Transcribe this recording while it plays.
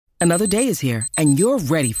Another day is here, and you're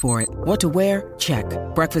ready for it. What to wear? Check.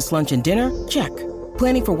 Breakfast, lunch, and dinner? Check.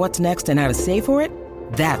 Planning for what's next and how to save for it?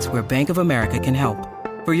 That's where Bank of America can help.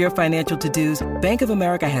 For your financial to-dos, Bank of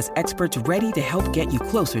America has experts ready to help get you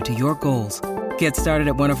closer to your goals. Get started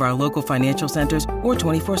at one of our local financial centers or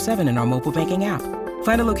 24/7 in our mobile banking app.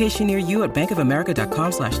 Find a location near you at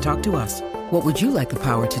bankofamerica.com/talktous. What would you like the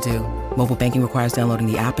power to do? Mobile banking requires downloading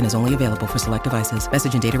the app and is only available for select devices.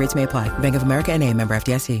 Message and data rates may apply. Bank of America N.A., member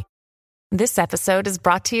FDIC. This episode is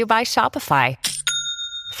brought to you by Shopify.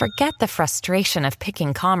 Forget the frustration of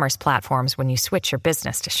picking commerce platforms when you switch your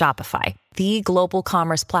business to Shopify, the global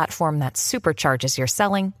commerce platform that supercharges your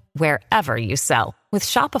selling wherever you sell. With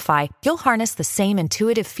Shopify, you'll harness the same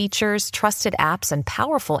intuitive features, trusted apps, and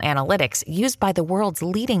powerful analytics used by the world's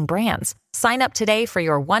leading brands. Sign up today for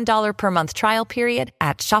your $1 per month trial period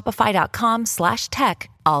at shopify.com/tech,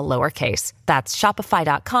 all lowercase. That's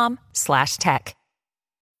shopify.com/tech.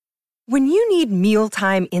 When you need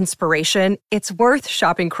mealtime inspiration, it's worth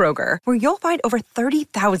shopping Kroger, where you'll find over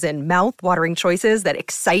 30,000 mouth-watering choices that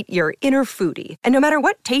excite your inner foodie. And no matter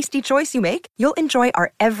what tasty choice you make, you'll enjoy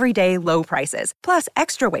our everyday low prices, plus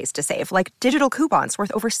extra ways to save, like digital coupons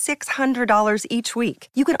worth over $600 each week.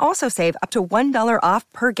 You can also save up to $1 off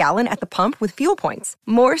per gallon at the pump with fuel points.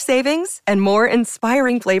 More savings and more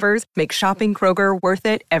inspiring flavors make shopping Kroger worth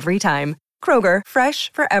it every time. Kroger,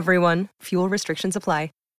 fresh for everyone. Fuel restrictions apply.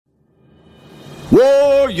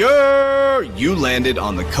 Warrior! You landed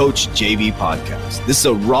on the Coach JV podcast. This is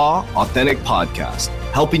a raw, authentic podcast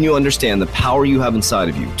helping you understand the power you have inside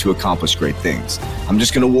of you to accomplish great things. I'm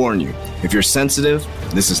just going to warn you, if you're sensitive,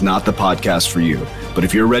 this is not the podcast for you. But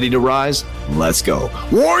if you're ready to rise, let's go.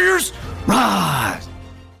 Warriors, rise!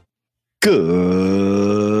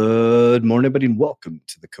 Good morning, everybody, and welcome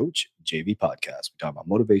to the Coach JV podcast. We talk about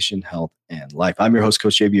motivation, health, and life. I'm your host,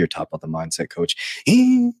 Coach JV, your top of the mindset coach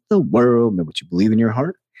in the world. And what you believe in your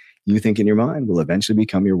heart, you think in your mind, will eventually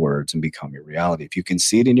become your words and become your reality. If you can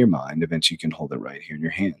see it in your mind, eventually you can hold it right here in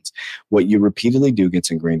your hands. What you repeatedly do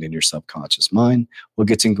gets ingrained in your subconscious mind. What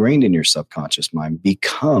gets ingrained in your subconscious mind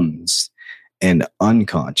becomes an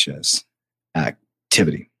unconscious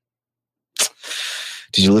activity.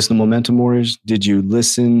 Did you listen to Momentum Warriors? Did you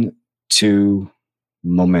listen to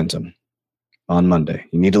Momentum on Monday?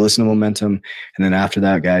 You need to listen to Momentum. And then after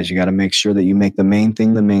that, guys, you got to make sure that you make the main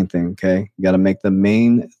thing, okay? You got to make the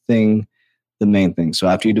main thing, the main thing. So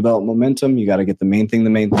after you develop Momentum, you got to get the main thing,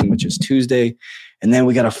 which is Tuesday. And then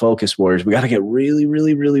we got to focus, Warriors. We got to get really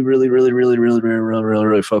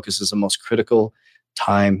focused. It's the most critical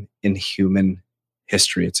time in human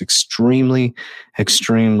history. It's extremely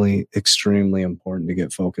important to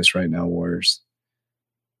get focused right now, Warriors.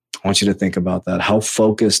 I want you to think about that. How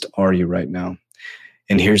focused are you right now?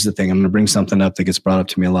 And here's the thing. I'm going to bring something up that gets brought up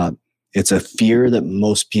to me a lot. It's a fear that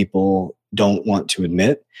most people don't want to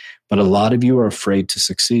admit, but a lot of you are afraid to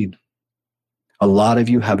succeed. A lot of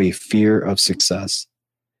you have a fear of success.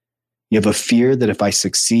 You have a fear that if I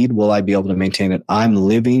succeed, will I be able to maintain it? I'm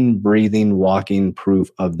living, breathing, walking proof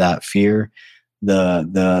of that fear.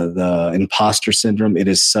 The imposter syndrome, it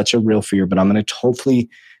is such a real fear, but I'm going to hopefully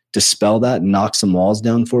dispel that and knock some walls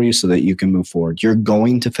down for you so that you can move forward. You're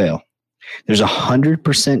going to fail. There's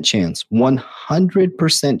 100%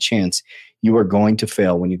 chance you are going to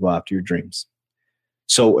fail when you go after your dreams.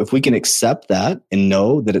 So if we can accept that and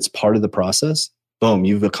know that it's part of the process, boom,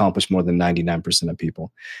 you've accomplished more than 99% of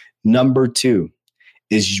people. Number 2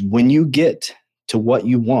 is when you get to what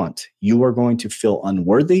you want, you are going to feel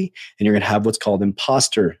unworthy and you're going to have what's called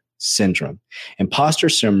imposter syndrome. Imposter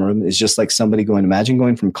syndrome is just like somebody imagine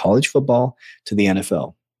going from college football to the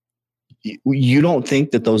NFL. You don't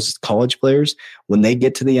think that those college players, when they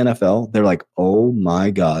get to the NFL, they're like, oh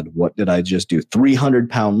my God, what did I just do?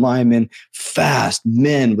 300-pound linemen, fast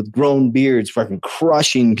men with grown beards, fucking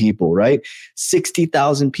crushing people, right?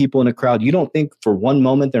 60,000 people in a crowd. You don't think for one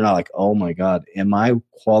moment they're not like, oh my God, am I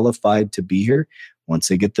qualified to be here? Once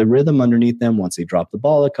they get the rhythm underneath them, once they drop the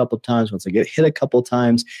ball a couple of times, once they get hit a couple of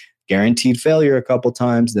times, guaranteed failure a couple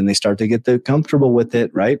times, then they start to get comfortable with it,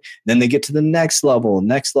 right? Then they get to the next level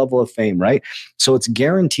of fame, right? So it's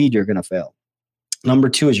guaranteed you're going to fail. Number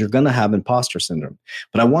 2 is you're going to have imposter syndrome.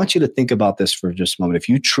 But I want you to think about this for just a moment. If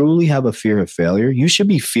you truly have a fear of failure, you should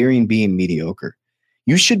be fearing being mediocre.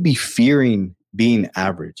 You should be fearing being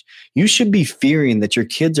average. You should be fearing that your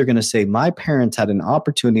kids are going to say, my parents had an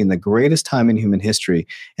opportunity in the greatest time in human history,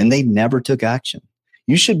 and they never took action.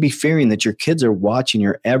 You should be fearing that your kids are watching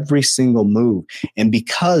your every single move. And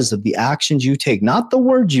because of the actions you take, not the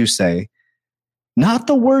words you say,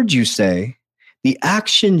 The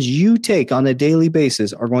actions you take on a daily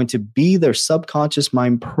basis are going to be their subconscious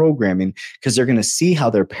mind programming because they're going to see how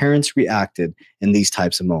their parents reacted in these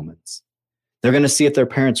types of moments. They're going to see if their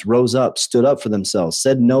parents rose up, stood up for themselves,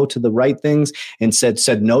 said no to the right things, and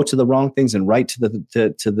said no to the wrong things and right to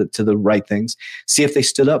the right things. See if they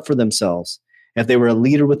stood up for themselves, if they were a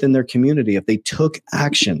leader within their community, if they took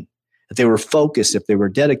action, if they were focused, if they were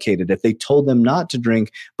dedicated, if they told them not to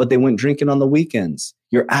drink, but they went drinking on the weekends.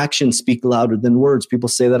 Your actions speak louder than words. People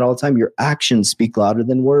say that all the time. Your actions speak louder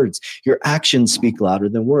than words. Your actions speak louder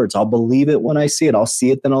than words. I'll believe it when I see it. I'll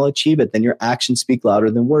see it, then I'll achieve it. Then your actions speak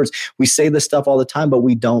louder than words. We say this stuff all the time, but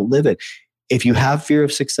we don't live it. If you have fear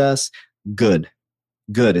of success, good.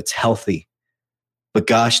 It's healthy. But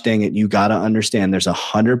gosh dang it, you got to understand there's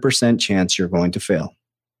 100% chance you're going to fail.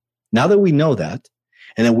 Now that we know that,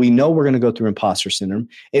 and then we know we're going to go through imposter syndrome,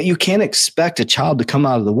 you can't expect a child to come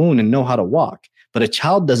out of the womb and know how to walk. But a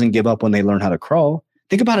child doesn't give up when they learn how to crawl.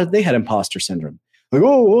 Think about it. They had imposter syndrome. Like,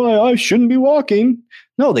 oh, I shouldn't be walking.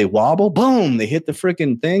 No, they wobble. Boom. They hit the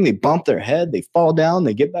freaking thing. They bump their head. They fall down.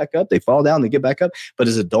 They get back up. They fall down. They get back up. But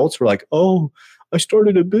as adults, we're like, oh, I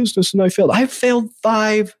started a business and I failed. I failed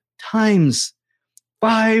 5 times.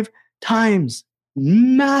 5 times.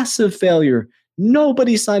 Massive failure.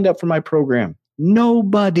 Nobody signed up for my program.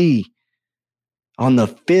 Nobody. On the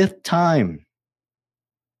 5th time.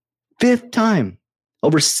 5th time.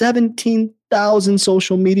 Over 17,000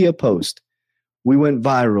 social media posts. We went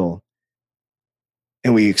viral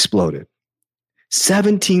and we exploded.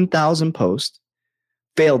 17,000 posts.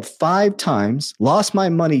 Failed 5 times. Lost my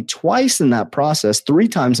money twice in that process. 3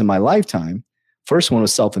 times in my lifetime. First one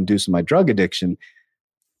was self-induced in my drug addiction.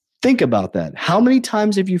 Think about that. How many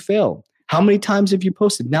times have you failed? How many times have you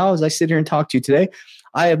posted? Now, as I sit here and talk to you today,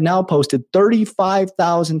 I have now posted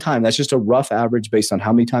 35,000 times. That's just a rough average based on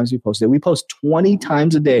how many times we posted. We post 20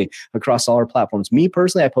 times a day across all our platforms. Me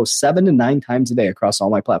personally, I post 7 to 9 times a day across all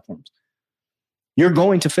my platforms. You're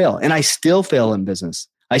going to fail. And I still fail in business.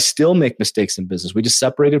 I still make mistakes in business. We just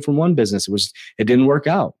separated from one business. It didn't work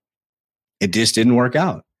out. It just didn't work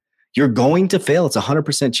out. You're going to fail. It's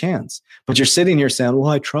 100% chance. But you're sitting here saying, well,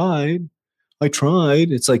 I tried.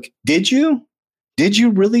 It's like, did you? Did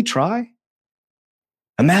you really try?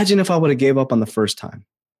 Imagine if I would have gave up on the first time.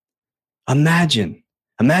 Imagine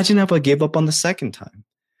if I gave up on the second time.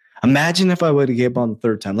 Imagine if I would have gave up on the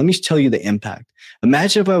third time. Let me tell you the impact.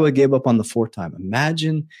 Imagine if I would have gave up on the 4th time.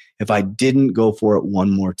 Imagine if I didn't go for it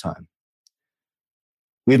one more time.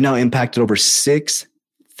 We've now impacted over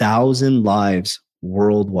 6,000 lives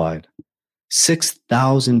worldwide.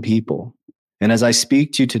 6,000 people. And as I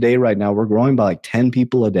speak to you today, right now, we're growing by like 10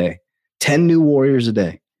 people a day, 10 new warriors a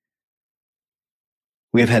day.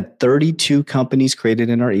 We have had 32 companies created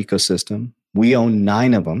in our ecosystem. We own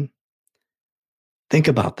 9 of them. Think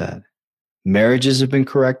about that. Marriages have been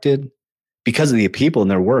corrected because of the people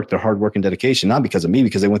and their work, their hard work and dedication, not because of me,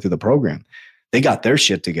 because they went through the program. They got their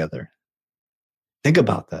shit together. Think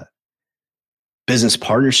about that. Business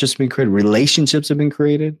partnerships have been created. Relationships have been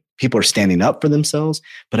created. People are standing up for themselves.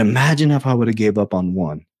 But imagine if I would have gave up on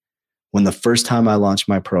one when the first time I launched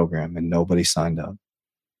my program and nobody signed up.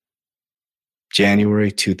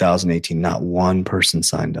 January 2018, not one person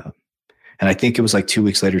signed up. And I think it was like 2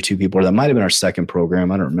 weeks later, 2 people, or that might have been our second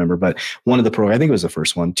program. I don't remember, but one of the programs, I think it was the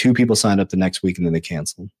first one. 2 people signed up the next week and then they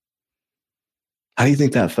canceled. How do you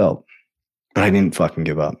think that felt? But I didn't fucking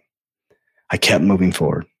give up. I kept moving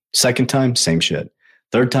forward. Second time, same shit.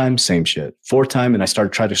 Third time, same shit. 4th time, and I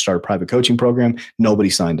tried to start a private coaching program. Nobody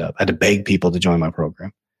signed up. I had to beg people to join my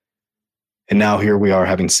program. And now here we are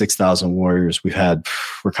having 6,000 warriors.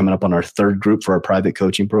 We're coming up on our 3rd group for our private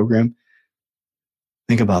coaching program.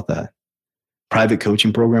 Think about that. Private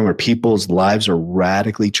coaching program where people's lives are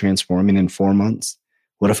radically transforming in 4 months.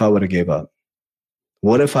 What if I would have gave up?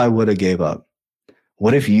 What if I would have gave up?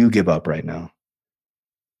 What if you give up right now?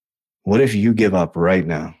 What if you give up right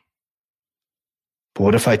now? But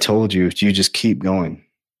what if I told you, if you just keep going?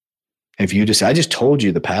 I just told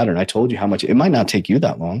you the pattern. I told you how much. It might not take you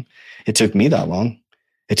that long. It took me that long.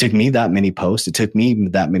 It took me that many posts. It took me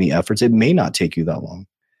that many efforts. It may not take you that long.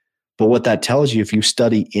 But what that tells you, if you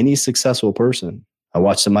study any successful person, I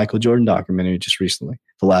watched the Michael Jordan documentary just recently,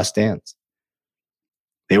 The Last Dance.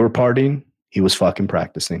 They were partying. He was fucking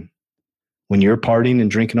practicing. When you're partying and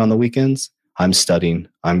drinking on the weekends, I'm studying.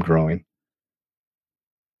 I'm growing.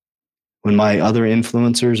 When my other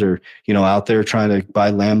influencers are, out there trying to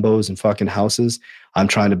buy Lambos and fucking houses, I'm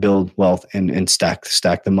trying to build wealth and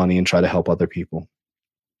stack the money and try to help other people.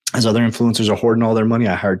 As other influencers are hoarding all their money,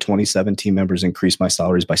 I hired 27 team members, increased my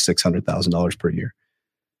salaries by $600,000 per year.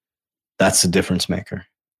 That's the difference maker.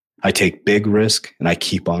 I take big risk and I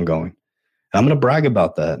keep on going. I'm going to brag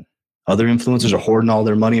about that. Other influencers are hoarding all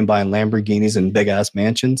their money and buying Lamborghinis and big ass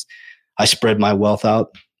mansions. I spread my wealth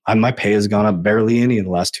out. My pay has gone up barely any in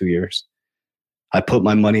the last 2 years. I put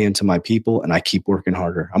my money into my people and I keep working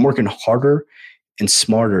harder. I'm working harder and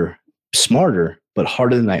smarter, but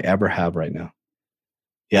harder than I ever have right now.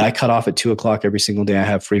 Yeah, I cut off at 2:00 every single day. I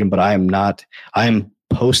have freedom, but I am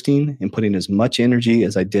posting and putting as much energy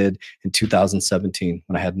as I did in 2017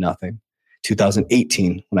 when I had nothing,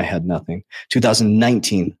 2018 when I had nothing,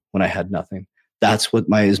 2019 when I had nothing. That's what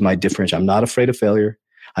is my differential. I'm not afraid of failure.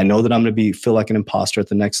 I know that I'm going to feel like an imposter at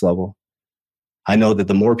the next level. I know that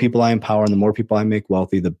the more people I empower and the more people I make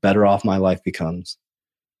wealthy, the better off my life becomes.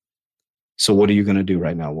 So what are you going to do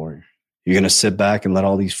right now, Warrior? You're going to sit back and let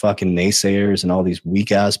all these fucking naysayers and all these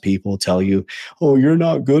weak ass people tell you, oh, you're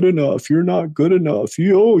not good enough. You're not good enough.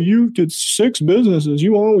 You did 6 businesses.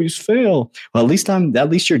 You always fail. Well, at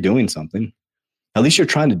least you're doing something. At least you're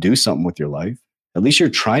trying to do something with your life. At least you're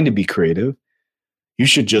trying to be creative. You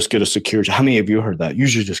should just get a secure job. How many of you heard that? You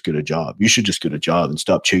should just get a job. You should just get a job and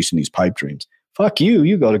stop chasing these pipe dreams. Fuck you.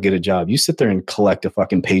 You go to get a job. You sit there and collect a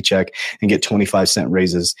fucking paycheck and get 25-cent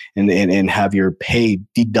raises and have your pay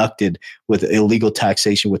deducted with illegal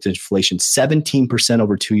taxation with inflation, 17%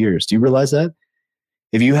 over 2 years. Do you realize that?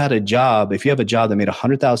 If you have a job that made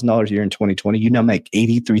 $100,000 a year in 2020, you now make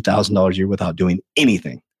 $83,000 a year without doing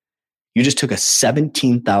anything. You just took a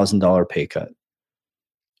 $17,000 pay cut.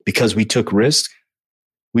 Because we took risk,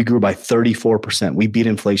 we grew by 34%. We beat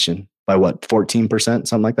inflation by what, 14%,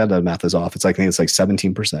 something like that? The math is off. I think it's like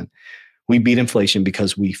 17%. We beat inflation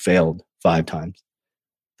because we failed 5 times.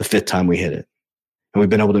 The 5th time we hit it. And we've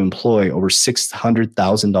been able to employ over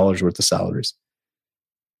 $600,000 worth of salaries.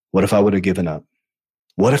 What if I would have given up?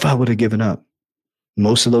 What if I would have given up?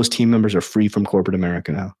 Most of those team members are free from corporate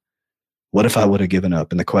America now. What if I would have given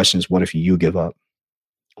up? And the question is, what if you give up?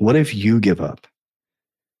 What if you give up?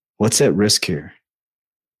 What's at risk here?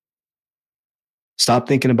 Stop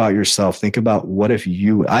thinking about yourself. Think about what if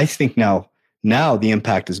you, I think now the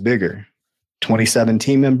impact is bigger. 27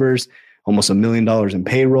 team members, almost $1 million in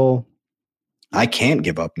payroll. I can't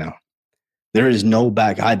give up now. There is no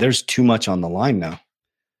back. There's too much on the line now.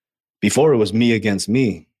 Before it was me against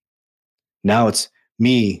me. Now it's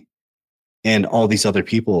me and all these other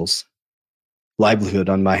people's livelihood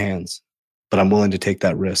on my hands. But I'm willing to take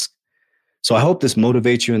that risk. So I hope this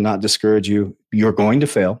motivates you and not discourage you. You're going to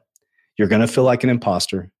fail. You're going to feel like an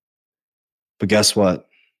imposter. But guess what?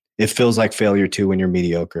 It feels like failure too when you're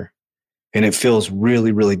mediocre. And it feels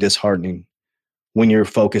really, really disheartening when you're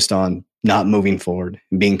focused on not moving forward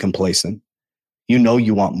and being complacent. You know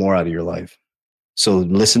you want more out of your life. So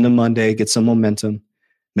listen to Monday, get some momentum,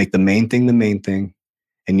 make the main thing the main thing.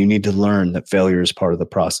 And you need to learn that failure is part of the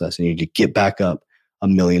process. And you need to get back up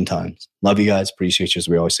 1,000,000 times. Love you guys. Appreciate you. As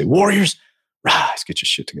we always say, Warriors, rise, get your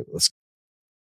shit together. Let's